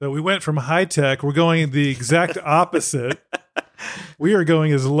So we went from high tech. We're going the exact opposite. We are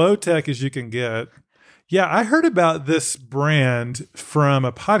going as low tech as you can get. Yeah, I heard about this brand from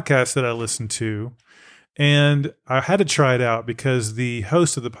a podcast that I listened to, and I had to try it out because the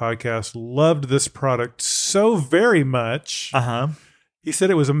host of the podcast loved this product so very much. Uh-huh. He said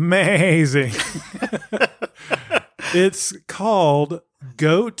it was amazing. It's called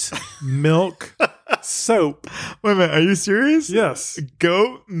Goat Milk Soap. Wait a minute, are you serious? Yes.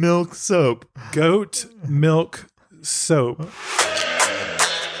 Goat milk soap. Goat Milk Soap.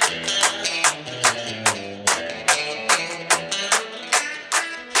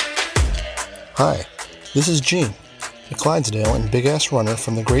 Hi, this is Gene, a Clydesdale and Big Ass Runner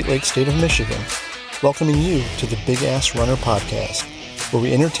from the Great Lakes state of Michigan, welcoming you to the Big Ass Runner podcast, where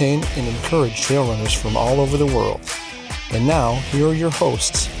we entertain and encourage trail runners from all over the world. And now, here are your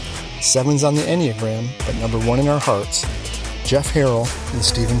hosts, sevens on the Enneagram, but number one in our hearts, Jeff Harrell and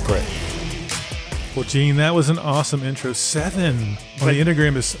Stephen Pritt. Well, Gene, that was an awesome intro. 7 on the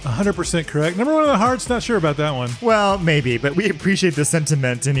Enneagram is 100% correct. Number one in the hearts, not sure about that one. Well, maybe, but we appreciate the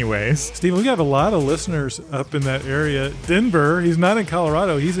sentiment anyways. Steve, we have a lot of listeners up in that area. Denver, he's not in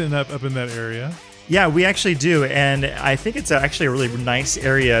Colorado. He's up in that area. Yeah, we actually do, and I think it's actually a really nice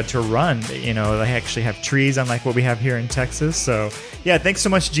area to run. You know, they actually have trees, unlike what we have here in Texas. So, yeah, thanks so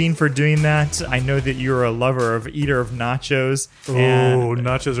much, Gene, for doing that. I know that you're a eater of nachos. Oh,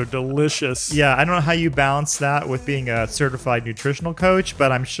 nachos are delicious. Yeah, I don't know how you balance that with being a certified nutritional coach,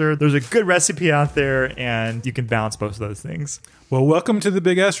 but I'm sure there's a good recipe out there, and you can balance both of those things. Well, welcome to the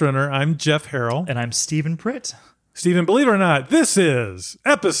Big Ass Runner. I'm Jeff Harrell. And I'm Stephen Pritt. Stephen, believe it or not, this is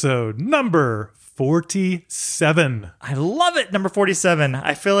episode number 47. I love it. Number 47.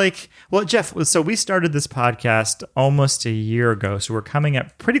 I feel like, well, Jeff, so we started this podcast almost a year ago. So we're coming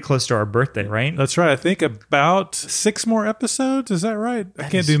up pretty close to our birthday, right? That's right. I think about 6 more episodes. Is that right? I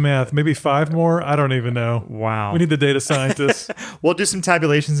can't do math. Maybe 5 more. I don't even know. Wow. We need the data scientists. We'll do some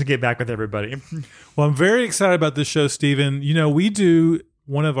tabulations and get back with everybody. Well, I'm very excited about this show, Stephen. You know, we do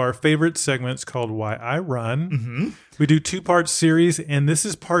one of our favorite segments called Why I Run. Mm-hmm. We do 2-part series, and this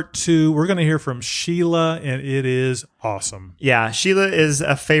is part 2. We're going to hear from Sheila, and it is awesome. Yeah, Sheila is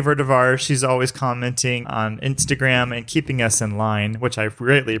a favorite of ours. She's always commenting on Instagram and keeping us in line, which I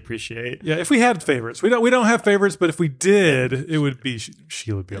greatly appreciate. Yeah, if we had favorites. We don't have favorites, but if we did, it would be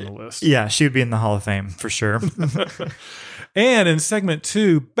Sheila would be on the list. Yeah, she would be in the Hall of Fame for sure. And in segment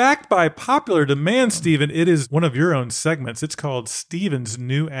 2, backed by popular demand, Stephen, it is one of your own segments. It's called Stephen's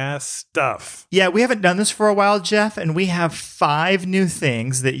New Ass Stuff. Yeah, we haven't done this for a while, Jeff, and we have 5 new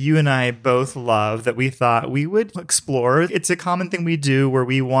things that you and I both love that we thought we would explore. It's a common thing we do where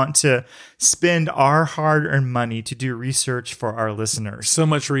we want to spend our hard-earned money to do research for our listeners. So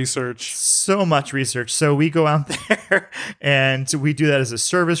much research. So much research. So we go out there and we do that as a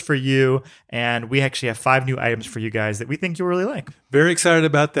service for you. And we actually have 5 new items for you guys that we think you'll really like. Very excited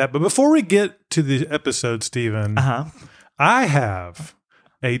about that. But before we get to the episode, Stephen, I have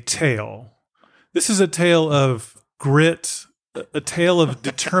a tale. This is a tale of grit, a tale of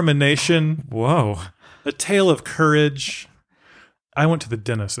determination. Whoa. A tale of courage. I went to the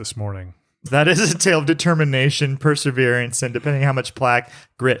dentist this morning. That is a tale of determination, perseverance, and depending how much plaque,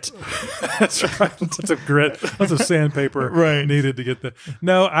 grit. That's right. Lots of grit, lots of sandpaper needed to get the...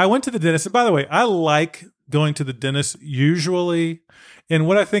 No, I went to the dentist. And by the way, I like going to the dentist usually. And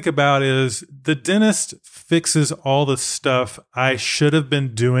what I think about is the dentist fixes all the stuff I should have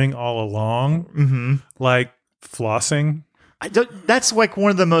been doing all along, like flossing. That's like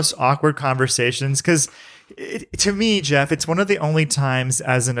one of the most awkward conversations because to me, Jeff, it's one of the only times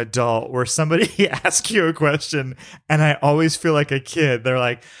as an adult where somebody asks you a question and I always feel like a kid. They're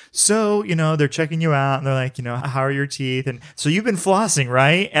like, so, you know, they're checking you out and they're like, you know, how are your teeth? And so you've been flossing,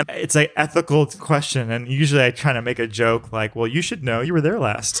 right? And it's an ethical question. And usually I try to make a joke like, well, you should know you were there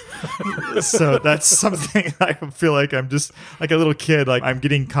last. So that's something I feel like I'm just like a little kid. Like I'm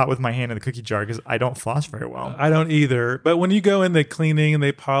getting caught with my hand in the cookie jar because I don't floss very well. I don't either. But when you go in, they cleaning and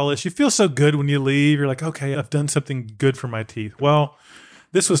they polish. You feel so good when you leave. You're like, okay, I've done something good for my teeth. Well,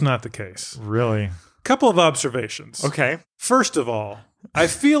 this was not the case. Really? Couple of observations. Okay. First of all, I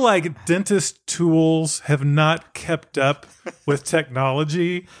feel like dentist tools have not kept up with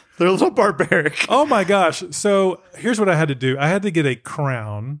technology. They're a little barbaric. Oh my gosh. So here's what I had to do. I had to get a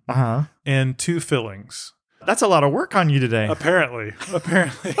crown and 2 fillings. That's a lot of work on you today. Apparently.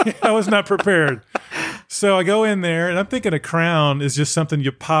 I was not prepared. So I go in there, and I'm thinking a crown is just something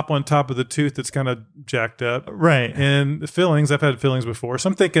you pop on top of the tooth that's kind of jacked up. Right. And the fillings, I've had fillings before, so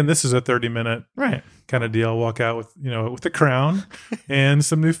I'm thinking this is a 30-minute Right. kind of deal. I'll walk out with with the crown and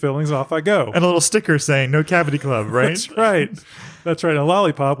some new fillings. Off I go. And a little sticker saying "No Cavity Club," right? That's right. That's right. A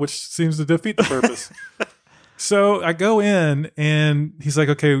lollipop, which seems to defeat the purpose. So I go in, and he's like,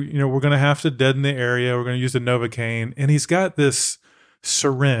 okay, we're going to have to deaden the area. We're going to use the Novocaine. And he's got this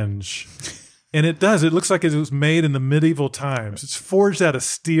syringe. And it looks like it was made in the medieval times. It's forged out of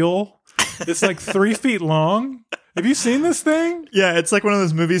steel. It's like 3 feet long. Have you seen this thing? Yeah, it's like one of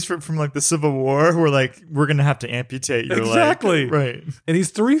those movies from like the Civil War where like we're gonna have to amputate your leg. Exactly. Right. And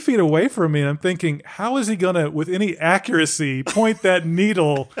he's 3 feet away from me, and I'm thinking, how is he gonna, with any accuracy, point that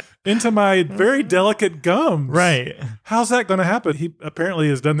needle into my very delicate gums? Right. How's that gonna happen? He apparently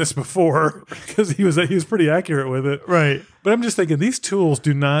has done this before because he was pretty accurate with it. Right. But I'm just thinking, these tools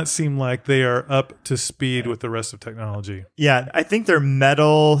do not seem like they are up to speed with the rest of technology. Yeah, I think they're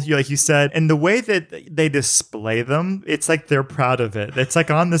metal, like you said, and the way that they display them, it's like they're proud of it. It's like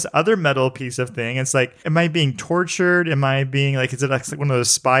on this other metal piece of thing. It's like, am I being tortured? Am I being like, is it like one of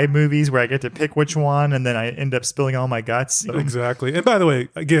those spy movies where I get to pick which one and then I end up spilling all my guts? Exactly. And by the way,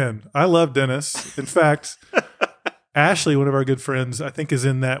 again, I love Dennis. In fact, Ashley, one of our good friends, I think is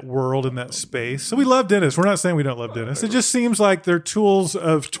in that world, in that space. So we love Dennis. We're not saying we don't love Dennis. It just seems like their tools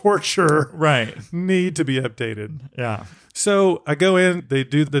of torture Right. need to be updated. Yeah. So I go in, they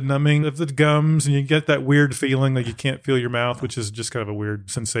do the numbing of the gums, and you get that weird feeling like you can't feel your mouth, which is just kind of a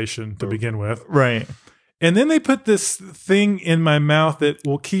weird sensation to begin with. Right. And then they put this thing in my mouth that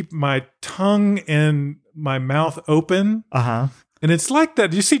will keep my tongue and my mouth open. Uh-huh. And it's like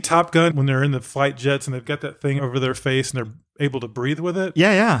that. Do you see Top Gun when they're in the flight jets and they've got that thing over their face and they're able to breathe with it?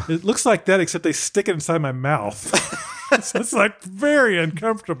 Yeah, yeah. It looks like that, except they stick it inside my mouth. So it's like very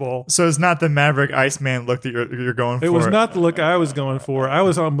uncomfortable. So it's not the Maverick Iceman look that you're going for. It was not the look I was going for. I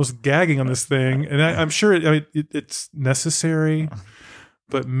was almost gagging on this thing. And I'm sure it's necessary,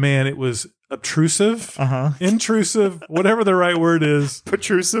 but man, it was obtrusive, intrusive, whatever the right word is.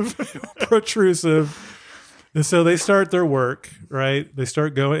 Protrusive. And so they start their work, right? They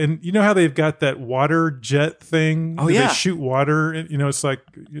start going, and you know how they've got that water jet thing? Oh, yeah. They shoot water, and, it's like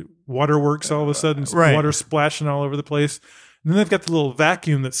waterworks all of a sudden, Right. water splashing all over the place. And then they've got the little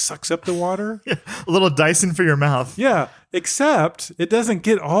vacuum that sucks up the water. A little Dyson for your mouth. Yeah, except it doesn't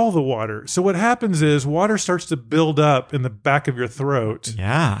get all the water. So what happens is water starts to build up in the back of your throat.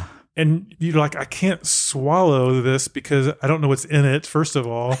 Yeah. And you're like, I can't swallow this because I don't know what's in it, first of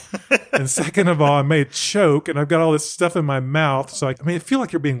all. And second of all, I may choke and I've got all this stuff in my mouth. So, I feel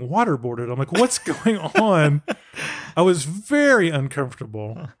like you're being waterboarded. I'm like, what's going on? I was very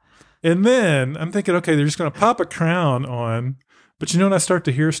uncomfortable. And then I'm thinking, okay, they're just going to pop a crown on. But you know what I start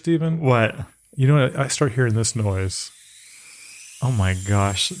to hear, Stephen? What? You know what? I start hearing this noise. Oh my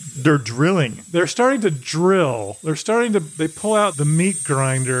gosh. They're drilling. They're starting to drill. They pull out the meat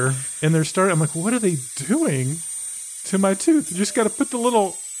grinder and I'm like, what are they doing to my tooth? You just got to put the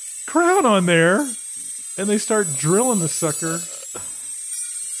little crown on there and they start drilling the sucker.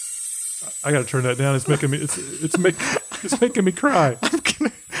 I got to turn that down. It's making me, it's making me cry.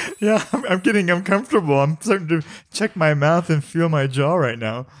 I'm getting uncomfortable. I'm starting to check my mouth and feel my jaw right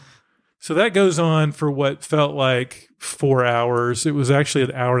now. So that goes on for what felt like 4 hours. It was actually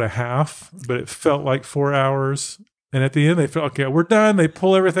an hour and a half, but it felt like 4 hours. And at the end, they felt, okay, we're done. They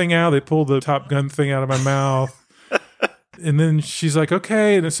pull everything out. They pull the Top Gun thing out of my mouth. And then she's like,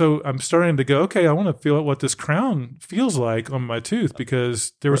 okay. And so I'm starting to go, okay, I want to feel what this crown feels like on my tooth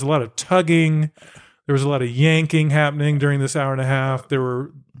because there was a lot of tugging. There was a lot of yanking happening during this hour and a half. There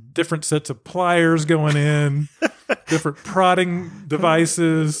were different sets of pliers going in, different prodding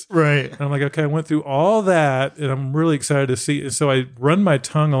devices. Right. And I'm like, okay, I went through all that and I'm really excited to see. And so I run my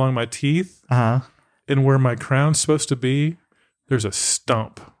tongue along my teeth and where my crown's supposed to be, there's a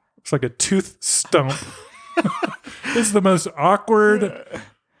stump. It's like a tooth stump. It's the most awkward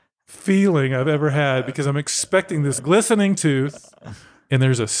feeling I've ever had because I'm expecting this glistening tooth and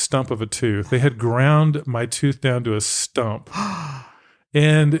there's a stump of a tooth. They had ground my tooth down to a stump.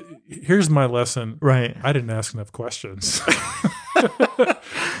 And here's my lesson. Right. I didn't ask enough questions.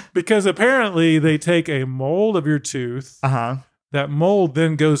 Because apparently they take a mold of your tooth. That mold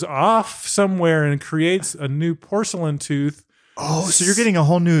then goes off somewhere and creates a new porcelain tooth. Oh, so you're getting a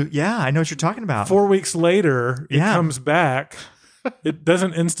whole new... Yeah, I know what you're talking about. 4 weeks later, it comes back. It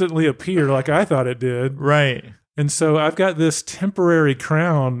doesn't instantly appear like I thought it did. Right. And so I've got this temporary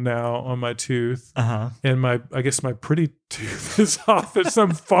crown now on my tooth. And I guess my pretty tooth is off at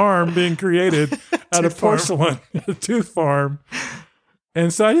some farm being created out of porcelain. A tooth farm.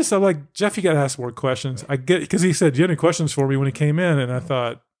 And so I'm like, Jeff, you got to ask more questions. I get, because he said, do you have any questions for me when he came in? And I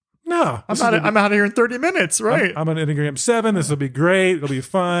thought, no. I'm out of here in 30 minutes, right? I'm on Enneagram 7. This will be great. It'll be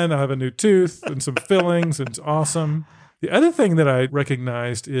fun. I'll have a new tooth and some fillings, and it's awesome. The other thing that I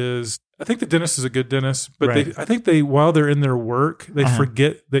recognized is I think the dentist is a good dentist, but Right. I think while they're in their work, they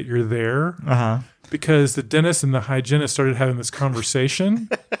forget that you're there because the dentist and the hygienist started having this conversation.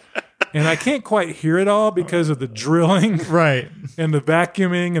 And I can't quite hear it all because of the drilling Right. and the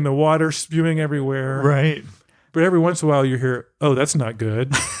vacuuming and the water spewing everywhere. Right. But every once in a while you hear, oh, that's not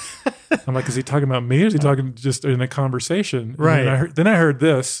good. I'm like, is he talking about me or is he talking just in a conversation? Right. And then I heard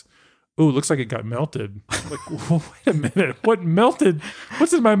this. Oh, looks like it got melted. I'm like, wait a minute. What melted?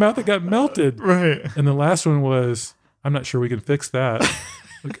 What's in my mouth that got melted? Right. And the last one was, I'm not sure we can fix that.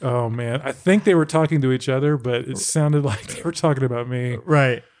 Like, oh, man. I think they were talking to each other, but it sounded like they were talking about me.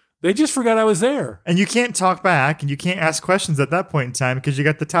 Right. They just forgot I was there. And you can't talk back and you can't ask questions at that point in time because you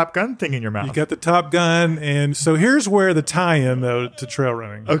got the Top Gun thing in your mouth. You got the Top Gun. And so here's where the tie-in, though, to trail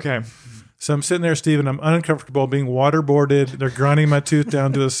running. Okay. So I'm sitting there, Steve, and I'm uncomfortable being waterboarded. They're grinding my tooth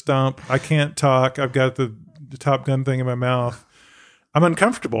down to a stump. I can't talk. I've got the Top Gun thing in my mouth. I'm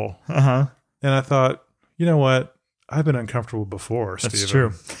uncomfortable. Uh-huh. And I thought, you know what? I've been uncomfortable before, Steve. That's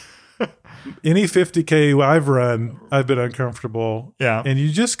true. Any 50K I've run, I've been uncomfortable. Yeah. And you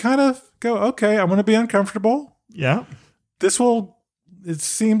just kind of go, okay, I'm going to be uncomfortable. Yeah. It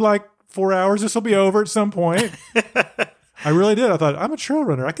seemed like 4 hours. This will be over at some point. I really did. I thought, I'm a trail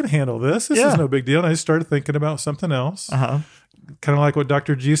runner. I can handle this. This is no big deal. And I just started thinking about something else. Uh-huh. Kind of like what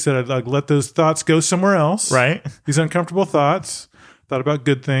Dr. G said. I'd let those thoughts go somewhere else. Right. These uncomfortable thoughts. Thought about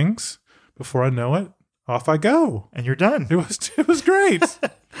good things. Before I know it, off I go. And you're done. It was great.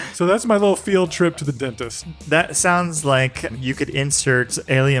 So that's my little field trip to the dentist. That sounds like you could insert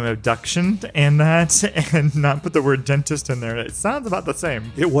alien abduction in that and not put the word dentist in there. It sounds about the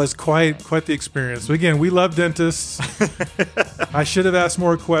same. It was quite the experience. But again, we love dentists. I should have asked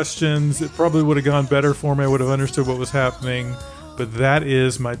more questions. It probably would have gone better for me. I would have understood what was happening. But that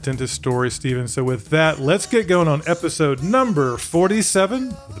is my dentist story, Stephen. So with that, let's get going on episode number 47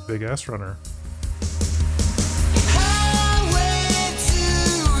 of The Big Ass Runner.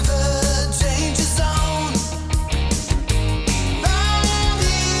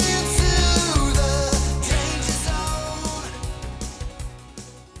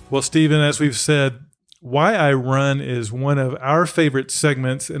 Well, Stephen, as we've said, Why I Run is one of our favorite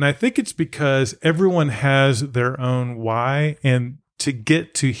segments, and I think it's because everyone has their own why, and to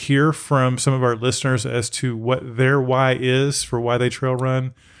get to hear from some of our listeners as to what their why is for why they trail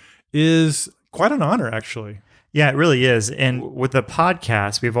run is quite an honor, actually. Yeah, it really is. And with the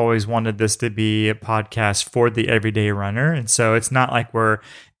podcast, we've always wanted this to be a podcast for the everyday runner. And so it's not like we're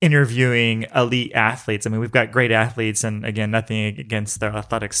interviewing elite athletes. I mean, we've got great athletes, and again, nothing against their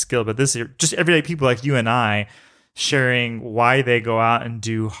athletic skill, but this is just everyday people like you and I sharing why they go out and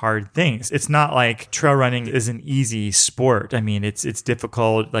do hard things. It's not like trail running is an easy sport. I mean, it's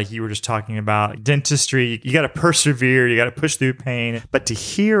difficult. Like you were just talking about dentistry, you got to persevere, you got to push through pain. But to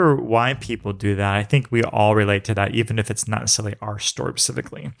hear why people do that, I think we all relate to that, even if it's not necessarily our story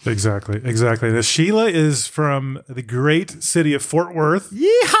specifically. Exactly. Now, Sheila is from the great city of Fort Worth.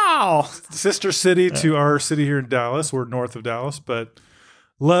 Yeehaw! Sister city to our city here in Dallas. We're north of Dallas, but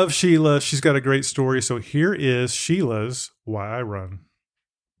love Sheila. She's got a great story. So here is Sheila's Why I Run.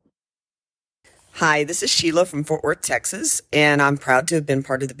 Hi, this is Sheila from Fort Worth, Texas, and I'm proud to have been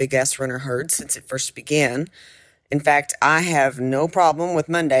part of the Big Ass Runner herd since it first began. In fact, I have no problem with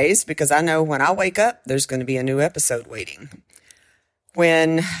Mondays because I know when I wake up, there's going to be a new episode waiting.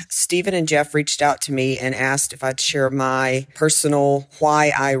 When Stephen and Jeff reached out to me and asked if I'd share my personal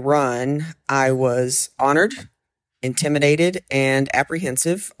why I run, I was honored, intimidated, and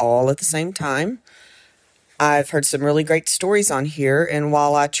apprehensive all at the same time. I've heard some really great stories on here, and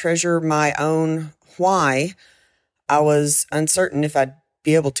while I treasure my own why, I was uncertain if I'd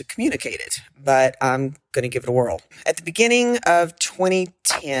be able to communicate it, but I'm going to give it a whirl. At the beginning of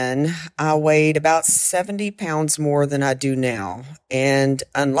 2010, I weighed about 70 pounds more than I do now, and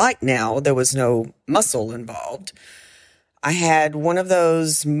unlike now, there was no muscle involved. I had one of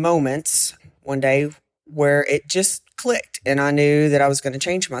those moments one day where it just clicked and I knew that I was going to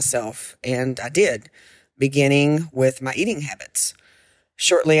change myself, and I did, beginning with my eating habits.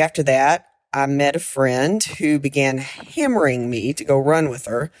 Shortly after that, I met a friend who began hammering me to go run with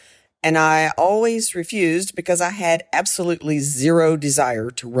her, and I always refused because I had absolutely zero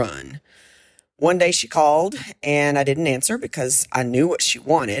desire to run. One day she called and I didn't answer because I knew what she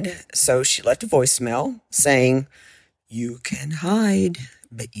wanted, so she left a voicemail saying, "You can hide,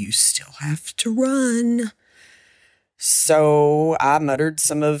 but you still have to run." So I muttered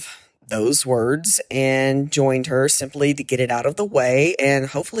some of those words and joined her simply to get it out of the way and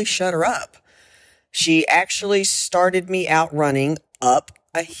hopefully shut her up. She actually started me out running up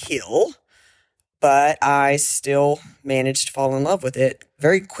a hill, but I still managed to fall in love with it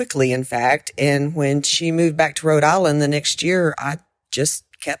very quickly, in fact. And when she moved back to Rhode Island the next year, I just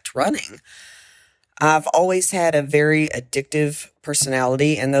kept running. I've always had a very addictive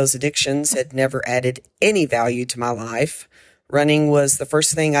personality, and those addictions had never added any value to my life. Running was the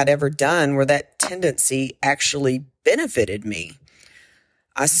first thing I'd ever done where that tendency actually benefited me.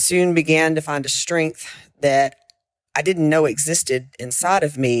 I soon began to find a strength that I didn't know existed inside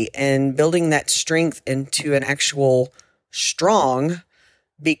of me, and building that strength into an actual strong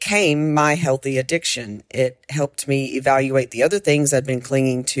became my healthy addiction. It helped me evaluate the other things I'd been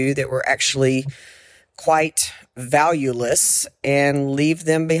clinging to that were actually quite valueless and leave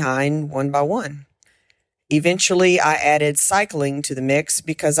them behind one by one. Eventually, I added cycling to the mix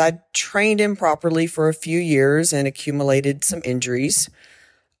because I trained improperly for a few years and accumulated some injuries.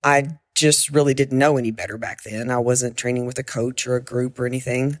 I just really didn't know any better back then. I wasn't training with a coach or a group or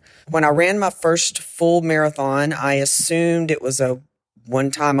anything. When I ran my first full marathon, I assumed it was a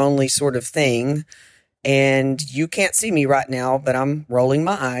one-time only sort of thing. And you can't see me right now, but I'm rolling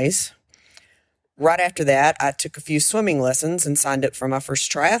my eyes. Right after that, I took a few swimming lessons and signed up for my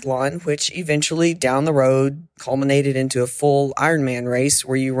first triathlon, which eventually down the road culminated into a full Ironman race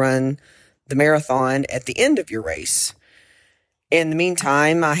where you run the marathon at the end of your race. In the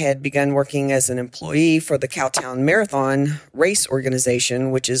meantime, I had begun working as an employee for the Cowtown Marathon race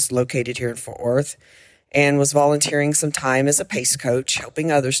organization, which is located here in Fort Worth, and was volunteering some time as a pace coach,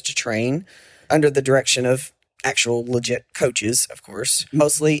 helping others to train under the direction of actual legit coaches, of course,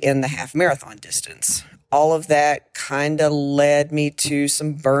 mostly in the half marathon distance. All of that kind of led me to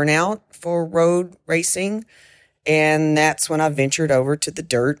some burnout for road racing, and that's when I ventured over to the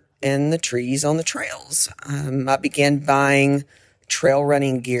dirt and the trees on the trails. I began buying trail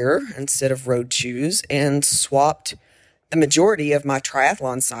running gear instead of road shoes and swapped the majority of my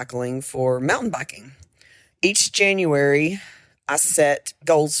triathlon cycling for mountain biking. Each January, I set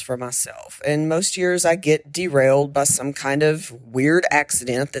goals for myself, and most years I get derailed by some kind of weird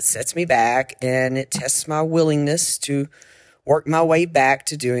accident that sets me back, and it tests my willingness to work my way back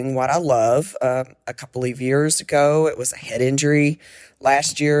to doing what I love. A couple of years ago, it was a head injury.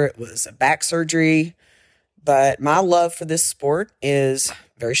 Last year, it was a back surgery. But my love for this sport is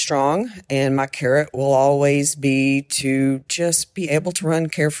very strong, and my carrot will always be to just be able to run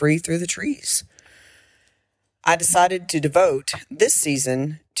carefree through the trees. I decided to devote this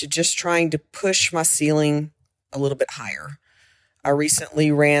season to just trying to push my ceiling a little bit higher. I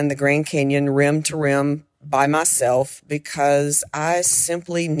recently ran the Grand Canyon rim to rim by myself because I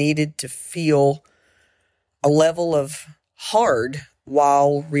simply needed to feel a level of hard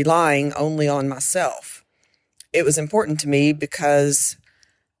while relying only on myself. It was important to me because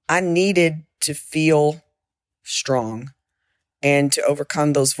I needed to feel strong and to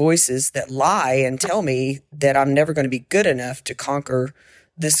overcome those voices that lie and tell me that I'm never going to be good enough to conquer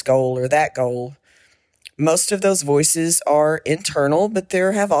this goal or that goal. Most of those voices are internal, but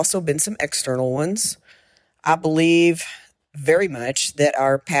there have also been some external ones. I believe very much that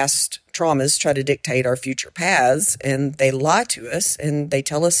our past traumas try to dictate our future paths, and they lie to us, and they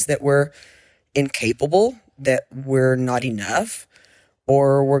tell us that we're incapable, that we're not enough,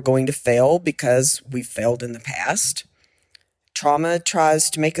 or we're going to fail because we failed in the past. Trauma tries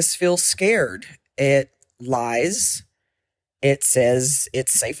to make us feel scared. It lies. It says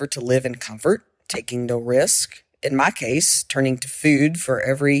it's safer to live in comfort, taking no risk. In my case, turning to food for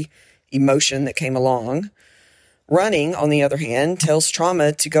every emotion that came along. Running, on the other hand, tells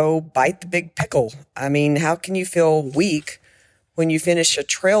trauma to go bite the big pickle. I mean, how can you feel weak when you finish a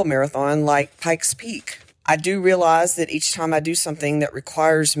trail marathon like Pikes Peak? I do realize that each time I do something that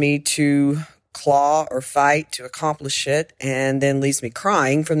requires me to claw or fight to accomplish it and then leaves me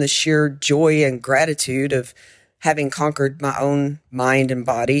crying from the sheer joy and gratitude of having conquered my own mind and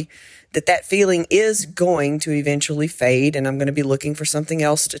body, that feeling is going to eventually fade and I'm going to be looking for something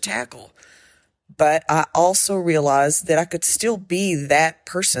else to tackle. But I also realized that I could still be that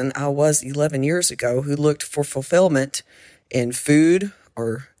person I was 11 years ago who looked for fulfillment in food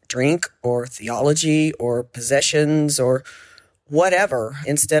or drink or theology or possessions or whatever,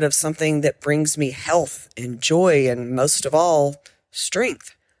 instead of something that brings me health and joy and, most of all,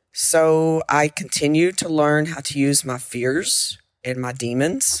 strength. So I continue to learn how to use my fears and my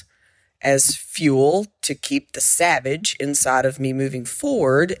demons as fuel to keep the savage inside of me moving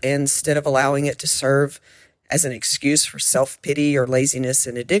forward instead of allowing it to serve as an excuse for self-pity or laziness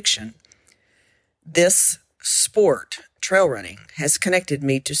and addiction. This sport, trail running, has connected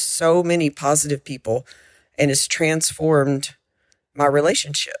me to so many positive people and has transformed my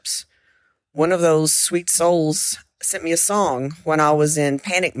relationships. One of those sweet souls sent me a song when I was in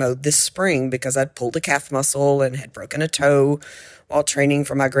panic mode this spring because I'd pulled a calf muscle and had broken a toe while training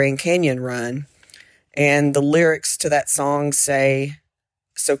for my Grand Canyon run. And the lyrics to that song say,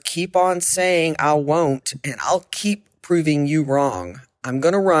 "So keep on saying I won't, and I'll keep proving you wrong. I'm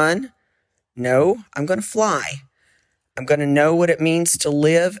going to run. No, I'm going to fly. I'm going to know what it means to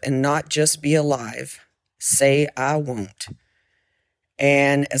live and not just be alive. Say I won't."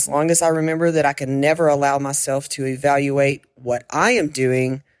 And as long as I remember that I can never allow myself to evaluate what I am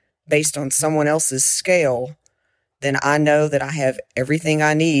doing based on someone else's scale, then I know that I have everything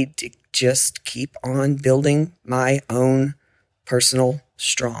I need to just keep on building my own personal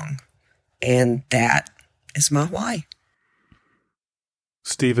strong. And that is my why.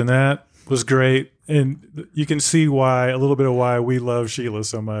 Stephen, that was great. And you can see why, a little bit of why we love Sheila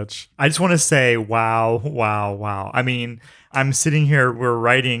so much. I just want to say, wow. I mean, I'm sitting here, we're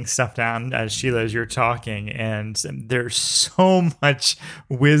writing stuff down as Sheila, as you're talking, and there's so much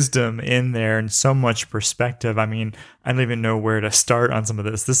wisdom in there and so much perspective. I mean, I don't even know where to start on some of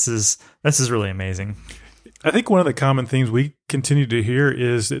this. This is really amazing. I think one of the common themes we continue to hear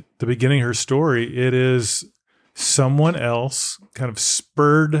is at the beginning of her story, it is someone else kind of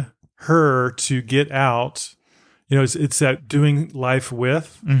spurred her to get out. You know, it's that doing life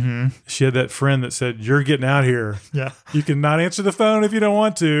with. Mm-hmm. She had that friend that said, "You're getting out here. Yeah, you can not answer the phone if you don't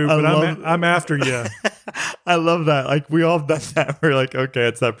want to, but I'm after you." I love that. Like, we all have done that. We're like, okay,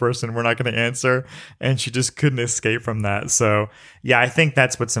 it's that person. We're not going to answer. And she just couldn't escape from that. So, yeah, I think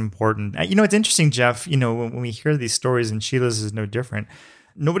that's what's important. You know, it's interesting, Jeff, you know, when we hear these stories, and Sheila's is no different.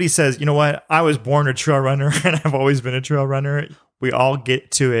 Nobody says, you know what, I was born a trail runner and I've always been a trail runner. We all get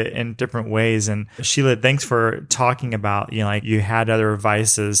to it in different ways. And Sheila, thanks for talking about, you know, like you had other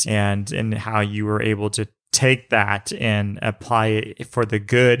vices and how you were able to take that and apply it for the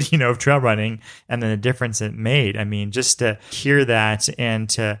good, you know, of trail running and then the difference it made. I mean, just to hear that and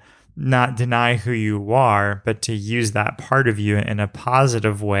to not deny who you are, but to use that part of you in a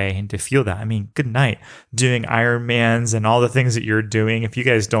positive way and to feel that. I mean, good night, doing Ironmans and all the things that you're doing. If you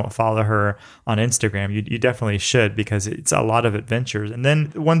guys don't follow her on Instagram, you definitely should, because it's a lot of adventures. And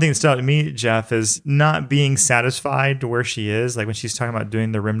then one thing that stood out to me, Jeff, is not being satisfied to where she is. Like when she's talking about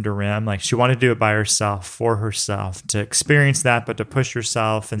doing the rim to rim, like she wanted to do it by herself, for herself, to experience that, but to push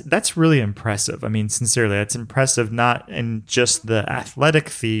herself. And that's really impressive. I mean, sincerely, it's impressive, not in just the athletic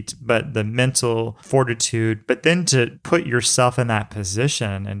feat, but the mental fortitude, but then to put yourself in that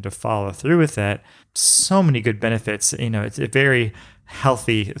position and to follow through with it. So many good benefits. You know, it's a very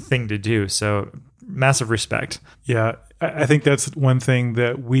healthy thing to do. So massive respect. Yeah. I think that's one thing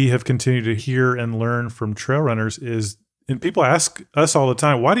that we have continued to hear and learn from trail runners is, and people ask us all the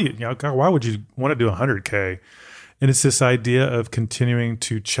time, why would you want to do 100K? And it's this idea of continuing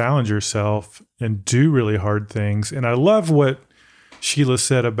to challenge yourself and do really hard things. And I love what Sheila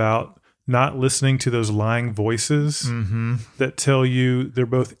said about not listening to those lying voices that tell you they're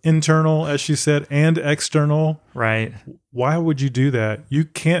both internal, as she said, and external. Right. Why would you do that? You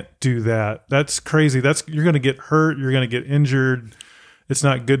can't do that. That's crazy. You're going to get hurt. You're going to get injured. It's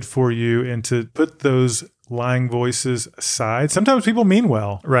not good for you. And to put those lying voices aside, sometimes people mean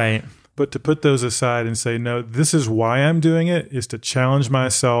well. Right. But to put those aside and say, no, this is why I'm doing it, is to challenge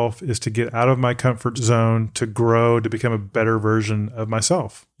myself, is to get out of my comfort zone, to grow, to become a better version of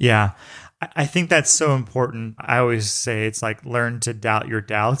myself. Yeah. I think that's so important. I always say it's like learn to doubt your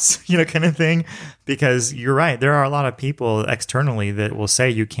doubts, you know, kind of thing, because you're right. There are a lot of people externally that will say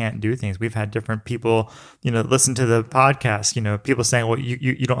you can't do things. We've had different people, you know, listen to the podcast, you know, people saying, well,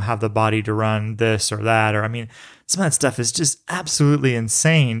 you don't have the body to run this or that. Or, I mean, some of that stuff is just absolutely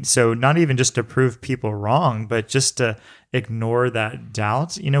insane. So not even just to prove people wrong, but just to ignore that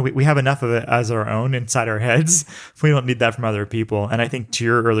doubt. You know, we have enough of it as our own inside our heads. We don't need that from other people. And I think to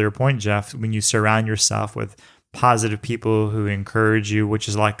your earlier point, Jeff, when you surround yourself with positive people who encourage you, which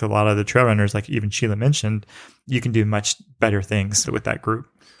is like a lot of the trail runners, like even Sheila mentioned, you can do much better things with that group.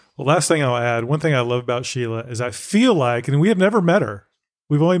 Well, last thing I'll add, one thing I love about Sheila is I feel like, and we have never met her.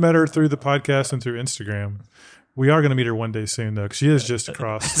 We've only met her through the podcast and through Instagram. We are going to meet her one day soon, though, because she is just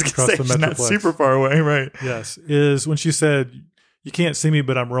across the Metroplex. Not super far away, right? Yes. Is when she said, "You can't see me,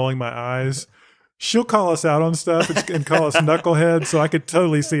 but I'm rolling my eyes." She'll call us out on stuff and call us knuckleheads, so I could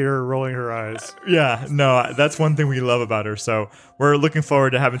totally see her rolling her eyes. Yeah, no, that's one thing we love about her. So we're looking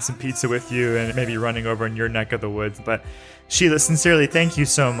forward to having some pizza with you and maybe running over in your neck of the woods. But Sheila, sincerely, thank you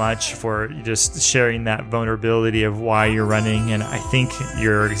so much for just sharing that vulnerability of why you're running. And I think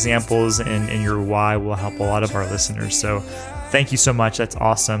your examples and your why will help a lot of our listeners. So thank you so much. That's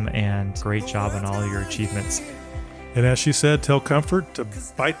awesome. And great job on all of your achievements. And as she said, tell Comfort to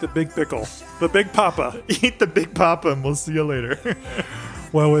bite the big pickle, the big papa. Eat the big papa, and we'll see you later.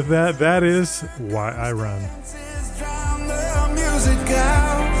 Well, with that, that is why I run.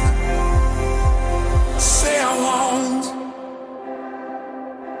 Say I won't.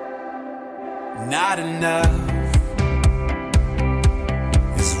 Not enough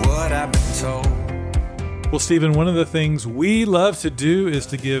is what I've been told. Well, Stephen, one of the things we love to do is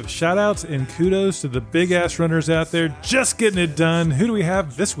to give shout outs and kudos to the big ass runners out there just getting it done. Who do we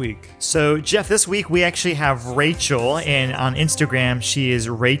have this week? So, Jeff, this week we actually have Rachel, and on Instagram, she is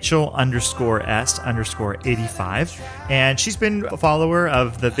Rachel_S_85. And she's been a follower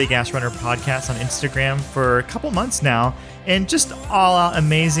of the Big Ass Runner podcast on Instagram for a couple months now. And just all out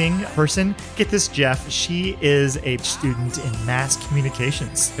amazing person. Get this, Jeff. She is a student in mass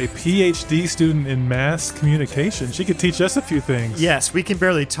communications. A PhD student in mass communication. She could teach us a few things. Yes, we can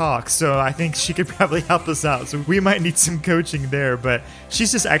barely talk, so I think she could probably help us out. So we might need some coaching there, but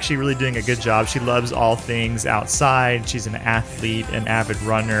she's just actually really doing a good job. She loves all things outside. She's an athlete, an avid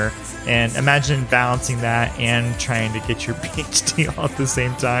runner, and imagine balancing that and trying to get your PhD all at the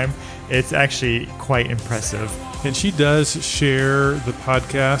same time. It's actually quite impressive. And she does share the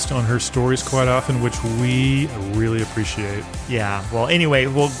podcast on her stories quite often, which we really appreciate. Yeah. Well, anyway,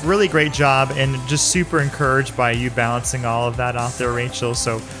 really great job, and just super encouraged by you balancing all of that out there, Rachel.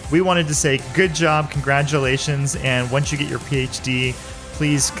 So we wanted to say good job, congratulations, and once you get your PhD,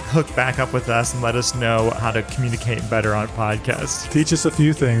 please hook back up with us and let us know how to communicate better on podcasts. Teach us a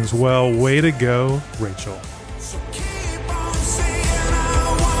few things. Well, way to go, Rachel.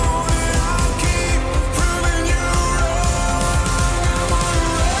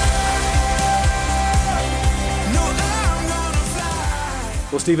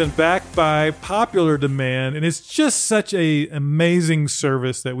 Well, Stephen, back by popular demand, and it's just such a amazing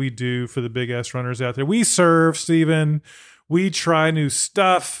service that we do for the big ass runners out there. We serve, Stephen. We try new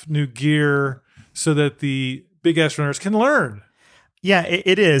stuff, new gear, so that the big ass runners can learn. Yeah,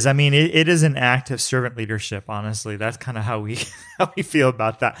 it is. I mean, it is an act of servant leadership. Honestly, that's kind of how we feel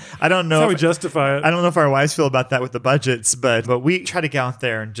about that. I don't know That's how we justify it. I don't know if our wives feel about that with the budgets, but we try to get out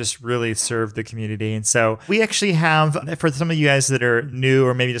there and just really serve the community. And so we actually have, for some of you guys that are new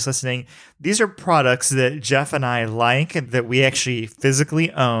or maybe just listening, these are products that Jeff and I like, that we actually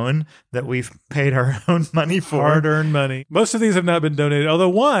physically own, that we've paid our own money for. Hard-earned money. Most of these have not been donated, although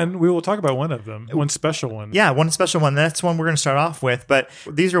we will talk about one of them, one special one. Yeah, one special one. That's one we're going to start off with. But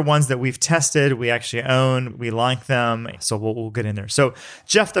these are ones that we've tested, we actually own, we like them. So we'll get in there. So,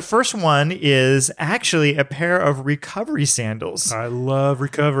 Jeff, the first one is actually a pair of recovery sandals. I love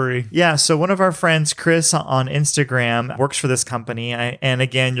recovery. Yeah, so one of our friends, Chris, on Instagram, works for this company. And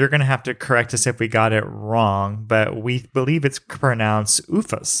again, you're going to have to correct us if we got it wrong, but we believe it's pronounced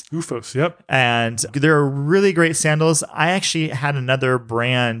OOFOS. OOFOS, yep. And they're really great sandals. I actually had another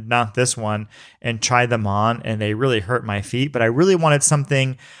brand, not this one, and tried them on, and they really hurt my feet. But I really wanted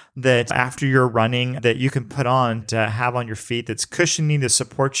something that after you're running that you can put on to have on your feet that's cushiony, that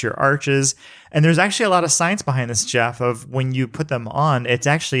supports your arches. And there's actually a lot of science behind this, Jeff, of when you put them on, it's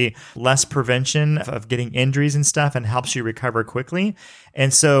actually less prevention of getting injuries and stuff and helps you recover quickly.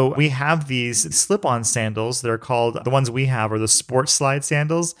 And so we have these slip-on sandals that are called, the ones we have are the Sports Slide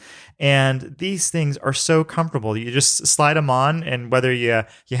sandals. And these things are so comfortable. You just slide them on, and whether you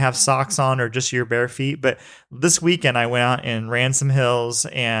have socks on or just your bare feet. But this weekend I went out and ran some hills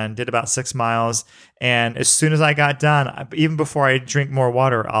and did about 6 miles. And as soon as I got done, even before I drink more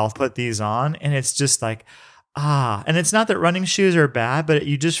water, I'll put these on. And it's just like, and it's not that running shoes are bad, but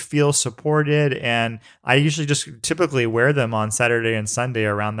you just feel supported. And I usually just typically wear them on Saturday and Sunday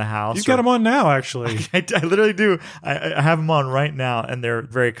around the house. You've got them on now, actually. I literally do. I have them on right now, and they're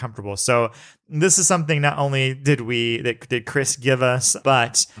very comfortable. So this is something not only did Chris give us,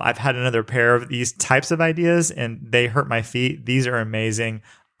 but I've had another pair of these types of ideas, and they hurt my feet. These are amazing.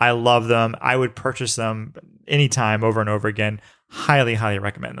 I love them. I would purchase them anytime, over and over again. Highly, highly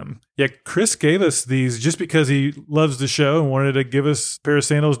recommend them. Yeah, Chris gave us these just because he loves the show and wanted to give us a pair of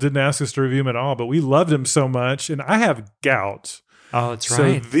sandals, didn't ask us to review them at all, but we loved them so much. And I have gout. Oh, that's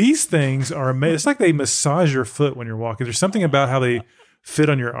right. So these things are amazing. It's like they massage your foot when you're walking. There's something about how they fit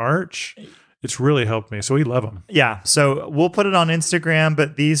on your arch. It's really helped me. So we love them. Yeah, so we'll put it on Instagram,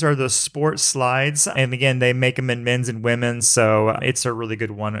 but these are the sports slides. And again, they make them in men's and women's. So it's a really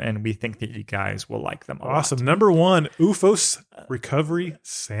good one. And we think that you guys will like them a lot. Awesome. Number 1, OOFOS Recovery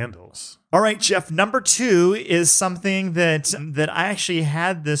Sandals. All right, Jeff. Number 2 is something that I actually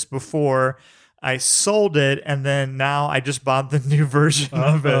had this before. I sold it, and then now I just bought the new version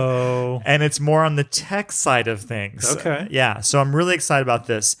of it. And it's more on the tech side of things. Okay. Yeah, so I'm really excited about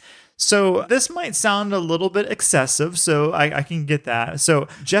this. So this might sound a little bit excessive, so I can get that. So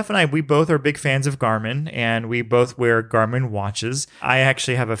Jeff and I, we both are big fans of Garmin, and we both wear Garmin watches. I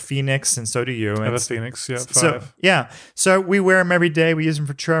actually have a Fenix, and so do you. I have a Fenix, 5. So we wear them every day. We use them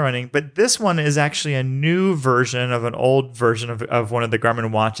for trail running. But this one is actually a new version of an old version of one of the Garmin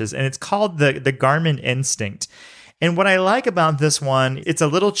watches, and it's called the Garmin Instinct. And what I like about this one, it's a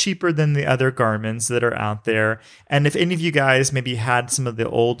little cheaper than the other Garmins that are out there. And if any of you guys maybe had some of the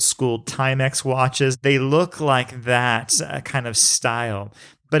old school Timex watches, they look like that kind of style.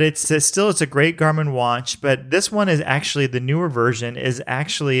 But it's a great Garmin watch. But this one is actually, the newer version is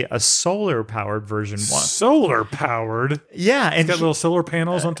actually a solar powered version one. Solar powered? Yeah. And it's got little solar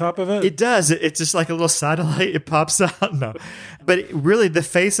panels on top of it? It does. It's just like a little satellite. It pops out. No. But really, the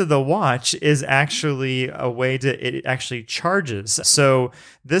face of the watch is actually a way it actually charges. So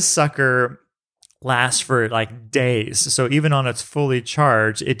this sucker lasts for like days. So even on its fully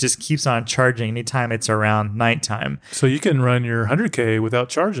charged, it just keeps on charging anytime it's around nighttime. So you can run your 100K without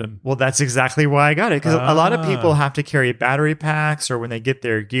charging. Well, that's exactly why I got it. Because a lot of people have to carry battery packs or when they get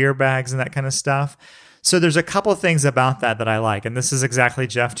their gear bags and that kind of stuff. So there's a couple of things about that I like. And this is exactly,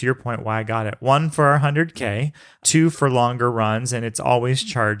 Jeff, to your point, why I got it. 1 for our 100K, 2 for longer runs, and it's always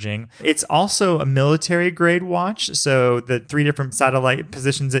charging. It's also a military grade watch. So the 3 different satellite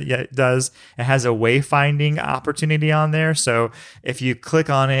positions it does, it has a wayfinding opportunity on there. So if you click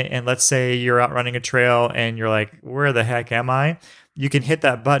on it and let's say you're out running a trail and you're like, where the heck am I? You can hit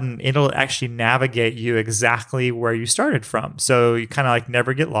that button. It'll actually navigate you exactly where you started from. So you kind of like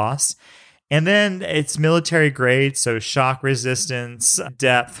never get lost. And then it's military grade, so shock resistance,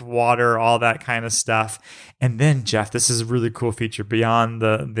 depth, water, all that kind of stuff. And then, Jeff, this is a really cool feature beyond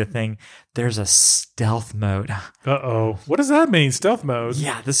the thing. There's a stealth mode. Uh-oh. What does that mean, stealth mode?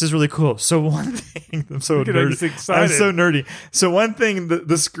 Yeah, this is really cool. So one thing, I'm so nerdy. I'm so nerdy. So one thing,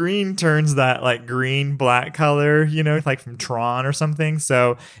 the screen turns that like green-black color, like from Tron or something.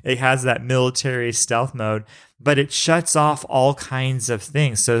 So it has that military stealth mode. But it shuts off all kinds of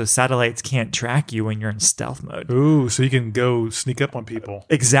things. So satellites can't track you when you're in stealth mode. Ooh, so you can go sneak up on people.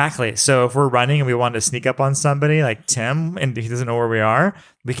 Exactly. So if we're running and we want to sneak up on somebody like Tim and he doesn't know where we are,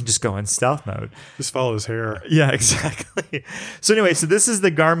 we can just go in stealth mode. Just follow his hair. Yeah, exactly. So anyway, so this is the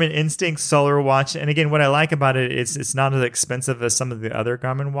Garmin Instinct Solar Watch. And again, what I like about it is it's not as expensive as some of the other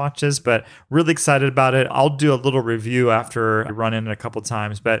Garmin watches, but really excited about it. I'll do a little review after I run in it a couple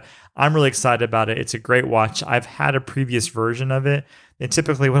times, but I'm really excited about it. It's a great watch. I've had a previous version of it. And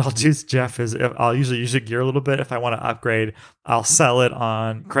typically what I'll do, Jeff, is I'll usually use the gear a little bit. If I want to upgrade, I'll sell it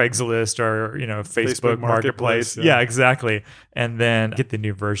on Craigslist or, Facebook Marketplace. Yeah, exactly. And then get the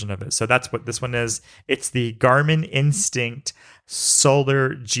new version of it. So that's what this one is. It's the Garmin Instinct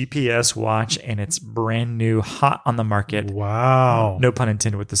Solar GPS watch, and it's brand new, hot on the market. Wow. No pun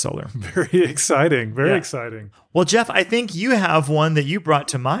intended with the solar. Very exciting. Very exciting. Well, Jeff, I think you have one that you brought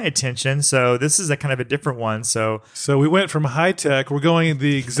to my attention. So this is a kind of a different one. So we went from high tech. We're going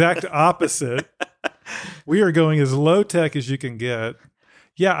the exact opposite. We are going as low tech as you can get.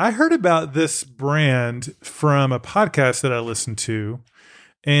 Yeah, I heard about this brand from a podcast that I listened to,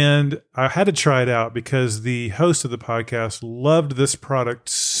 and I had to try it out because the host of the podcast loved this product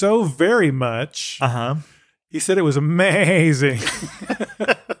so very much. He said it was amazing.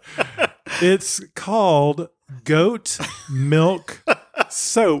 It's called Goat Milk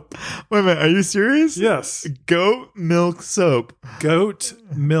Soap. Wait a minute, are you serious? Yes. Goat milk soap. Goat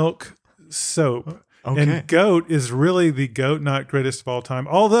milk soap. Okay. And goat is really the goat, not greatest of all time.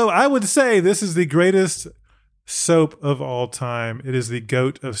 Although I would say this is the greatest soap of all time. It is the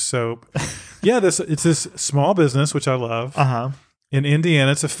goat of soap. Yeah, it's this small business, which I love. In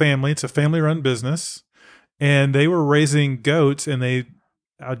Indiana, it's a family-run business. And they were raising goats, and they,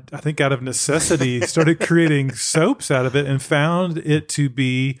 I think out of necessity, started creating soaps out of it and found it to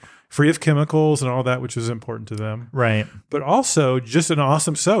be free of chemicals and all that, which was important to them. Right. But also just an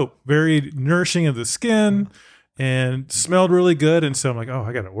awesome soap, very nourishing of the skin and smelled really good. And so I'm like, oh,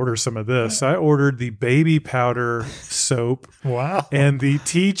 I got to order some of this. I ordered the baby powder soap. Wow. And the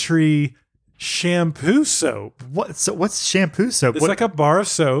tea tree shampoo soap. What's shampoo soap? It's like a bar of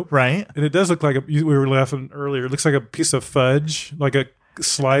soap. Right. And it does look like we were laughing earlier. It looks like a piece of fudge, like a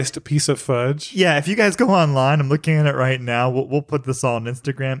sliced piece of fudge. Yeah, if you guys go online, I'm looking at it right now. We'll put this all on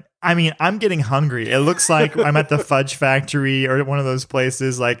Instagram. I mean, I'm getting hungry. It looks like I'm at the Fudge Factory or one of those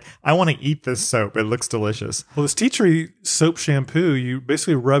places. Like, I want to eat this soap. It looks delicious. Well, this tea tree soap shampoo, you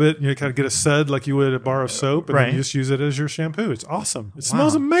basically rub it, you kind of get a sud like you would a bar of soap, and then Right. you just use it as your shampoo. It's awesome. It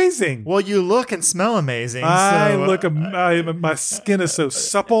smells amazing. Well, you look and smell amazing. My skin is so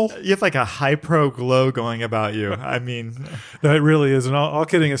supple. You have like a high pro glow going about you. I mean, No, it really is. And all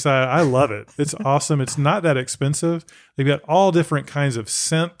kidding aside, I love it. It's awesome. It's not that expensive. They've got all different kinds of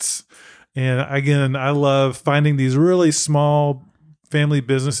scents. And again, I love finding these really small family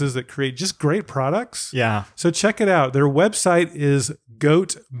businesses that create just great products. yeah. So check it out. Their website is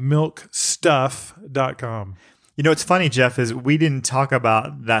goatmilkstuff.com. You know, what's funny, Jeff, is we didn't talk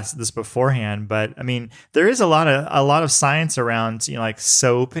about this beforehand, but I mean, there is a lot of science around, like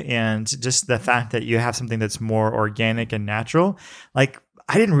soap and just the fact that you have something that's more organic and natural. Like,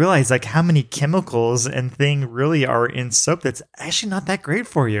 I didn't realize like how many chemicals and thing really are in soap that's actually not that great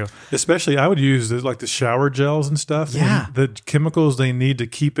for you. Especially, I would use like the shower gels and stuff. Yeah. And the chemicals they need to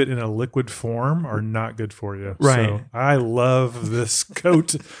keep it in a liquid form are not good for you. Right. So I love this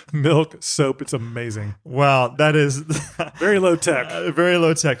goat milk soap. It's amazing. Wow, that is Very low tech. very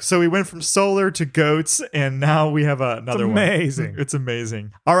low tech. So we went from solar to goats, and now we have another one. amazing. It's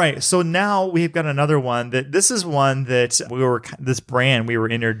amazing. All right, so now we've got another one this is one that this brand we were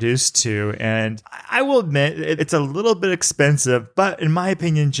introduced to, and I will admit it's a little bit expensive, but in my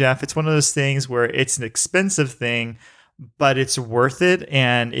opinion, Jeff, it's one of those things where it's an expensive thing, but it's worth it,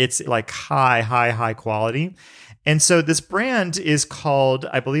 and it's like high quality. And so this brand is called,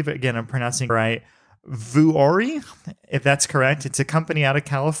 I believe, again, I'm pronouncing it right, Vuori, if that's correct. It's a company out of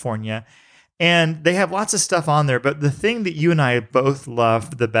California. And they have lots of stuff on there, but the thing that you and I both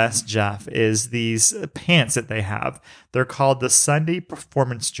love the best, Jeff, is these pants that they have. They're called the Sunday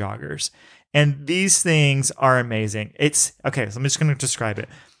Performance Joggers. And these things are amazing. So I'm just going to describe it.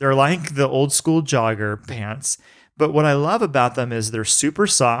 They're like the old school jogger pants, but what I love about them is they're super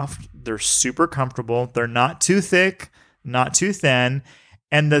soft, they're super comfortable, they're not too thick, not too thin.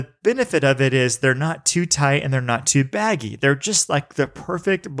 And the benefit of it is they're not too tight and they're not too baggy. They're just like the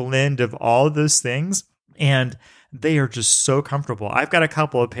perfect blend of all of those things. And they are just so comfortable. I've got a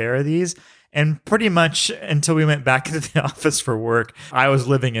couple of pair of these. And pretty much until we went back into the office for work, I was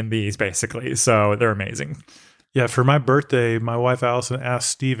living in these basically. So they're amazing. Yeah, for my birthday, my wife Allison asked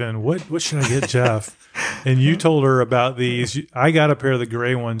Steven, what should I get Jeff? And you told her about these. I got a pair of the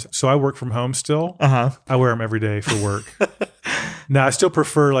gray ones. So I work from home still. Uh-huh. I wear them every day for work. Now, I still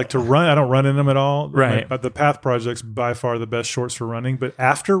prefer like to run. I don't run in them at all. Right. But the Path Project's by far the best shorts for running. But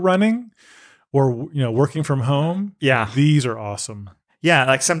after running or working from home, Yeah. these are awesome. Yeah,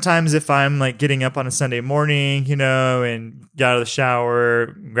 like sometimes if I'm like getting up on a Sunday morning, and get out of the shower,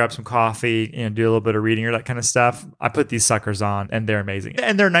 grab some coffee, do a little bit of reading or that kind of stuff, I put these suckers on and they're amazing.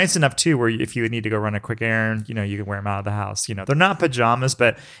 And they're nice enough too, where if you need to go run a quick errand, you can wear them out of the house. They're not pajamas,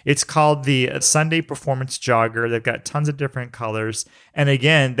 but it's called the Sunday Performance Jogger. They've got tons of different colors. And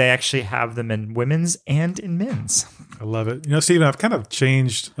again, they actually have them in women's and in men's. I love it. Steven, I've kind of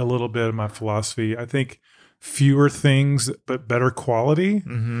changed a little bit of my philosophy. I think fewer things, but better quality.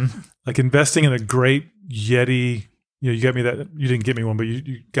 Mm-hmm. Like investing in a great Yeti. You got me that. You didn't get me one, but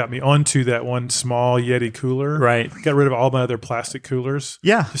you got me onto that one small Yeti cooler. Right. Got rid of all my other plastic coolers.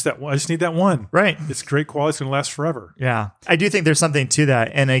 Yeah. Just that one. I just need that one. Right. It's great quality. It's going to last forever. Yeah. I do think there's something to that.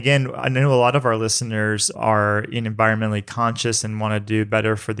 And again, I know a lot of our listeners are environmentally conscious and want to do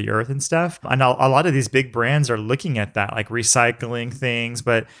better for the earth and stuff. And a lot of these big brands are looking at that, like recycling things,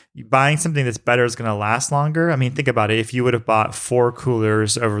 but buying something that's better is going to last longer. I mean, think about it. If you would have bought 4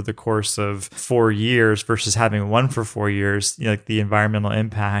 coolers over the course of 4 years versus having one for 4 years, like the environmental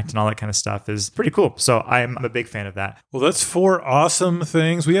impact and all that kind of stuff is pretty cool. So I'm a big fan of that. Well, that's 4 awesome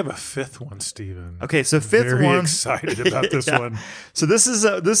things. We have a 5th one, Steven. Okay, so fifth Very one. excited about this Yeah. one. So this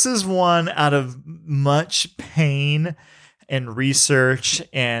is one out of much pain and research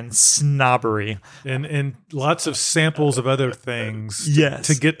and snobbery. And lots of samples of other things Yes.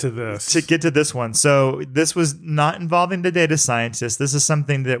 to get to this. To get to this one. So this was not involving the data scientist. This is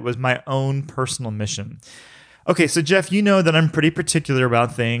something that was my own personal mission. Okay, so Jeff, you know that I'm pretty particular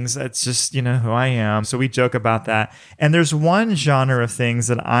about things. That's just, who I am. So we joke about that. And there's one genre of things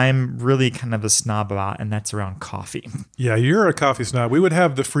that I'm really kind of a snob about, and that's around coffee. Yeah, you're a coffee snob. We would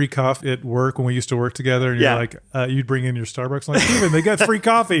have the free coffee at work when we used to work together. And you're Yeah. like, you'd bring in your Starbucks. I'm like, Steven, they got free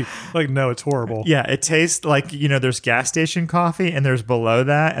coffee. Like, no, it's horrible. Yeah, it tastes like, there's gas station coffee and there's below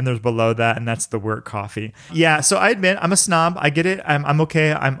that and there's below that, and that's the work coffee. Yeah, so I admit I'm a snob. I get it. I'm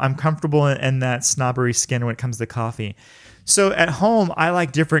okay. I'm comfortable in that snobbery skin when it comes to coffee. So at home, I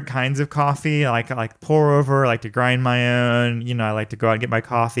like different kinds of coffee. I like pour over. I like to grind my own. I like to go out and get my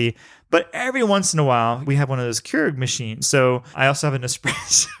coffee. But every once in a while, we have one of those Keurig machines. So I also have an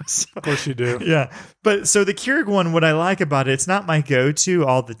espresso. Of course you do. Yeah. But so the Keurig one, what I like about it, it's not my go-to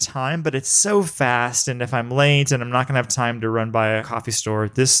all the time, but it's so fast. And if I'm late and I'm not going to have time to run by a coffee store,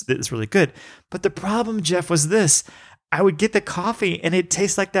 this is really good. But the problem, Jeff, was this. I would get the coffee and it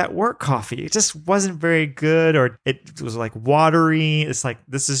tastes like that work coffee. It just wasn't very good, or it was like watery. It's like,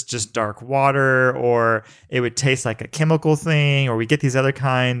 this is just dark water, or it would taste like a chemical thing, or we get these other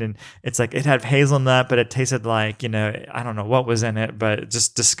kind and it's like it had hazelnut, but it tasted like, I don't know what was in it, but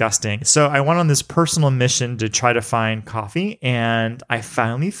just disgusting. So I went on this personal mission to try to find coffee, and I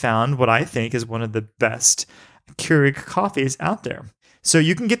finally found what I think is one of the best Keurig coffees out there. So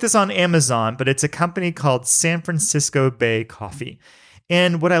you can get this on Amazon, but it's a company called San Francisco Bay Coffee.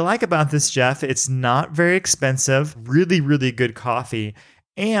 And what I like about this, Jeff, it's not very expensive, really, really good coffee.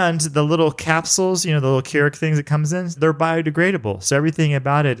 And the little capsules, the little Keurig things that comes in, they're biodegradable. So everything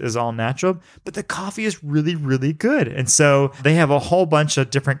about it is all natural, but the coffee is really, really good. And so they have a whole bunch of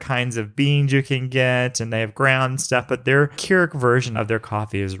different kinds of beans you can get, and they have ground stuff, but their Keurig version of their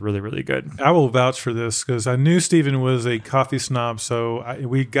coffee is really, really good. I will vouch for this because I knew Stephen was a coffee snob. So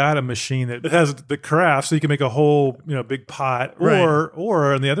we got a machine that has the carafe, so you can make a whole, big pot,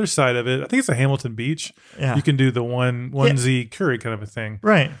 or on the other side of it, I think it's a Hamilton Beach. Yeah. You can do the onesie Keurig kind of a thing.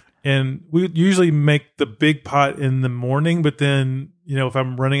 Right. And we usually make the big pot in the morning, but then, if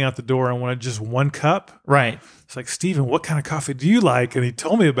I'm running out the door, I want just one cup. Right. It's like, Stephen, what kind of coffee do you like? And he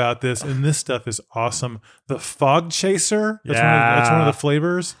told me about this, and this stuff is awesome. The Fog Chaser, that's one of the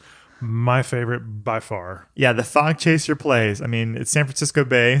flavors. My favorite by far. Yeah, the Fog Chaser plays. I mean, it's San Francisco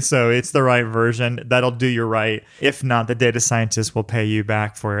Bay, so it's the right version. That'll do you right. If not, the data scientists will pay you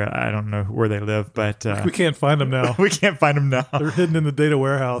back for it. I don't know where they live, but... we can't find them now. We can't find them now. They're hidden in the data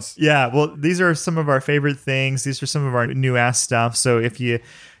warehouse. Yeah, well, these are some of our favorite things. These are some of our new ass stuff. So if you...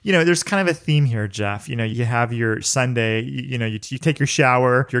 there's kind of a theme here, Jeff. You have your Sunday, you take your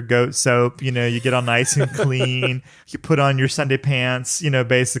shower, your goat soap, you get all nice and clean. You put on your Sunday pants,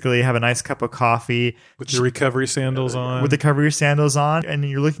 basically have a nice cup of coffee. With your recovery sandals on. With the recovery sandals on. And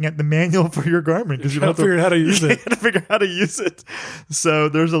you're looking at the manual for your garment. Because you have to figure out how to use it. You got to figure out how to use it. So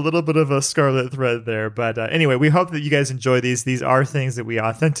there's a little bit of a scarlet thread there. But anyway, we hope that you guys enjoy these. These are things that we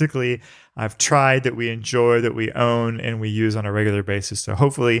authentically I've tried, that we enjoy, that we own, and we use on a regular basis. So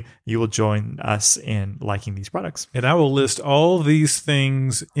hopefully you will join us in liking these products. And I will list all these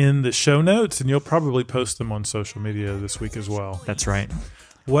things in the show notes, and you'll probably post them on social media this week as well. That's right.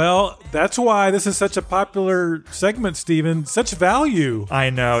 Well, that's why this is such a popular segment, Stephen. Such value. I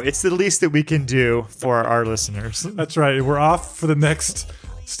know. It's the least that we can do for our listeners. That's right. We're off for the next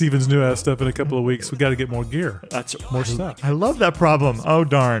Stephen's new ass stuff in a couple of weeks. We got to get more gear. That's more stuff. I love that problem. Oh,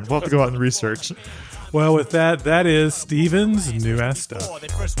 darn. We'll have to go out and research. Well, with that is Stephen's new ass stuff. They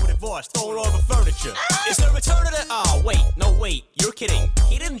first would divorce, throw all the furniture. Is there a return to the... Oh, wait, you're kidding.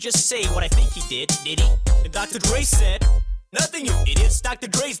 He didn't just say what I think he did he? And Dr. Dre said... Nothing, you idiots. Dr.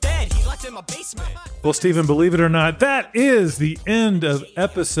 Dre's dead. He's locked in my basement. Well, Stephen, believe it or not, that is the end of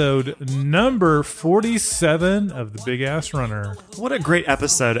episode number 47 of the Big Ass Runner. What a great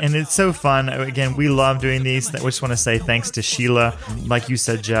episode. And it's so fun. Again, we love doing these. We just want to say thanks to Sheila. Like you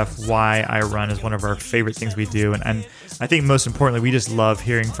said, Jeff, Why I Run is one of our favorite things we do. And I think most importantly, we just love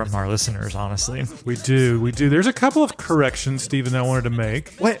hearing from our listeners, honestly. We do. There's a couple of corrections, Stephen, that I wanted to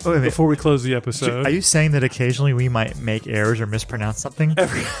make wait. Before we close the episode. Are you saying that occasionally we might make errors or mispronounce something?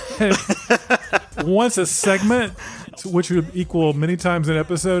 Once a segment, which would equal many times an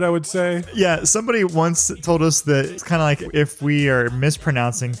episode, I would say. Yeah, somebody once told us that it's kind of like if we are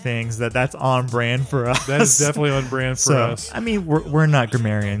mispronouncing things, that's on brand for us. That is definitely on brand for us. I mean, we're not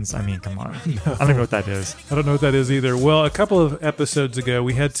grammarians. I mean, come on. No. I don't even know what that is. I don't know what that is either. Well, a couple of episodes ago,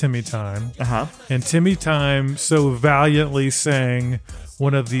 we had Timmy Time. Uh-huh. And Timmy Time so valiantly sang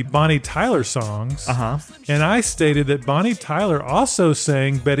one of the Bonnie Tyler songs. Uh-huh. And I stated that Bonnie Tyler also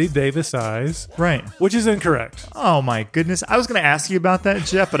sang Betty Davis Eyes. Right. Which is incorrect. Oh, my goodness. I was going to ask you about that,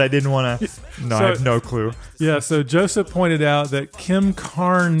 Jeff, but I didn't want to. No, I have no clue. Yeah, so Joseph pointed out that Kim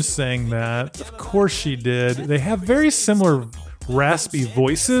Carnes sang that. Of course she did. They have very similar raspy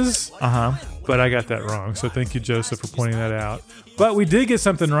voices. Uh-huh. But I got that wrong. So thank you, Joseph, for pointing that out. But we did get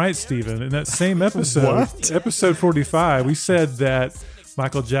something right, Stephen. In that same episode, What? Episode 45, we said that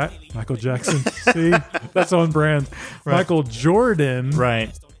Michael Jackson. See, that's on brand. Right. Michael Jordan.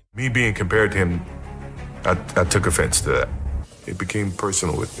 Right. Me being compared to him, I took offense to that. It became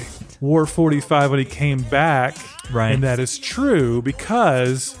personal with me. Wore 45 when he came back. Right. And that is true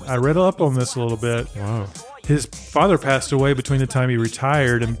because I read up on this a little bit. Whoa. his father passed away between the time he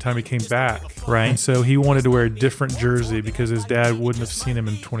retired and the time he came back. Right. And so he wanted to wear a different jersey because his dad wouldn't have seen him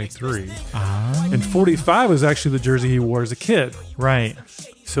in 23. And 45 was actually the jersey he wore as a kid. Right.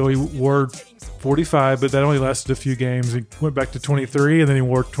 So he wore 45, but that only lasted a few games. He went back to 23, and then he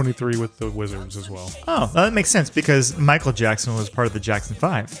wore 23 with the Wizards as well. Oh, that makes sense because Michael Jackson was part of the Jackson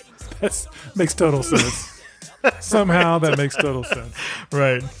 5. That makes total sense. Somehow that makes total sense.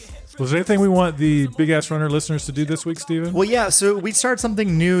 Right. Was there anything we want the Big Ass Runner listeners to do this week, Steven? Well, yeah, so we started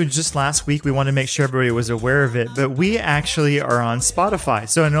something new just last week. We wanted to make sure everybody was aware of it, but we actually are on Spotify.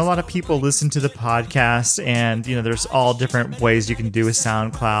 So I know a lot of people listen to the podcast, and, there's all different ways you can do with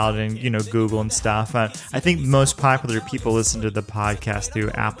SoundCloud and, Google and stuff. I think most popular people listen to the podcast through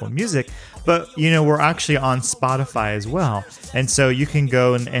Apple Music, but, we're actually on Spotify as well. And so you can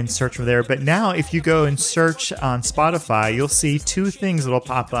go and search for there. But now if you go and search on Spotify, you'll see two things that'll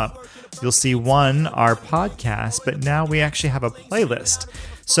pop up. You'll see one, our podcast, but now we actually have a playlist.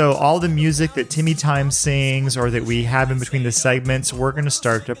 So all the music that Timmy Time sings or that we have in between the segments, we're going to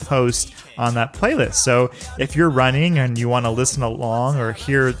start to post on that playlist. So if you're running and you want to listen along or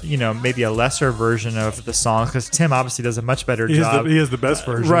hear, maybe a lesser version of the song, because Tim obviously does a much better job. He has the best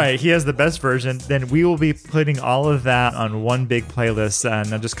version. Right, he has the best version. Then we will be putting all of that on one big playlist,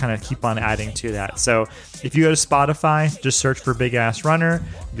 and I'll just kind of keep on adding to that. So if you go to Spotify, just search for Big Ass Runner.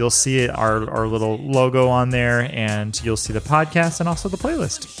 You'll see our little logo on there, and you'll see the podcast and also the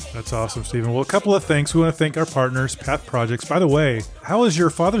playlist. That's awesome, Stephen. Well, a couple of things. We want to thank our partners, Path Projects. By the way, how is your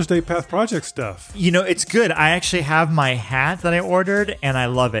Father's Day Path Project stuff? It's good. I actually have my hat that I ordered, and I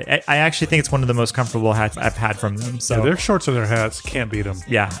love it. I actually think it's one of the most comfortable hats I've had from them. So Yeah, their shorts and their hats, can't beat them.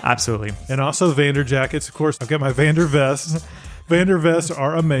 Yeah, absolutely. And also Vander jackets. Of course, I've got my Vander vests. Vander vests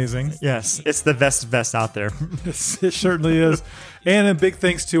are amazing. Yes, it's the best vest out there. It certainly is. And a big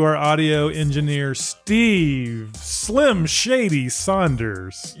thanks to our audio engineer, Steve Slim Shady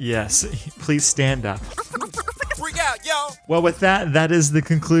Saunders. Yes, please stand up. Freak out, yo! Well, with that is the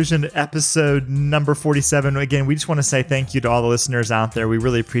conclusion to episode number 47. Again, we just want to say thank you to all the listeners out there. We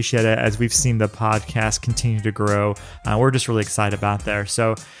really appreciate it as we've seen the podcast continue to grow. We're just really excited about there.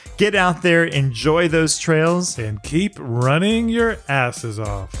 So get out there, enjoy those trails, and keep running your asses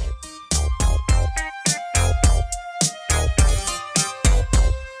off.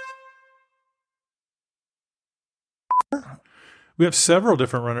 We have several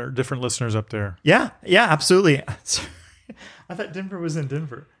different listeners up there. Yeah, absolutely. I thought Denver was in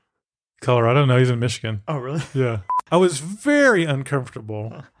Denver. Colorado? No, he's in Michigan. Oh, really? Yeah. I was very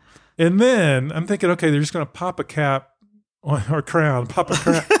uncomfortable. And then I'm thinking, okay, they're just going to pop a cap or crown, pop a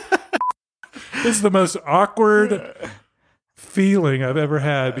crown. This is the most awkward feeling I've ever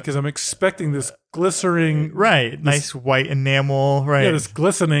had because I'm expecting this glycering. Right. Nice white enamel. Right. Yeah, this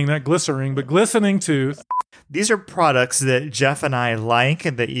glistening, not glycering, but glistening tooth. These are products that Jeff and I like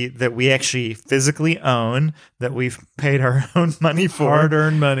and that we actually physically own, that we've paid our own money for.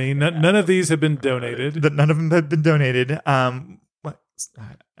 Hard-earned money. None of these have been donated. None of them have been donated.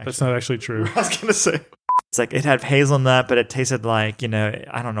 That's not actually true. I was going to say. It's like it had hazelnut, but it tasted like,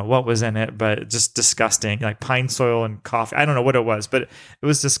 I don't know what was in it, but just disgusting. Like pine soil and coffee. I don't know what it was, but it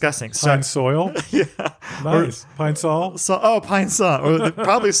was disgusting. Pine soil? Yeah. Nice. Pine sol? Pine sol. Or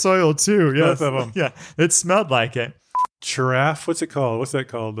probably soil too. Yes. Both of them. Yeah. It smelled like it. Giraffe? What's it called? What's that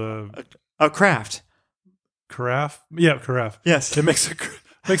called? Craft. Carafe? Yeah, carafe. Yes. It makes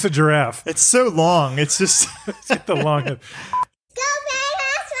a giraffe. It's so long. It's just It's got the long head.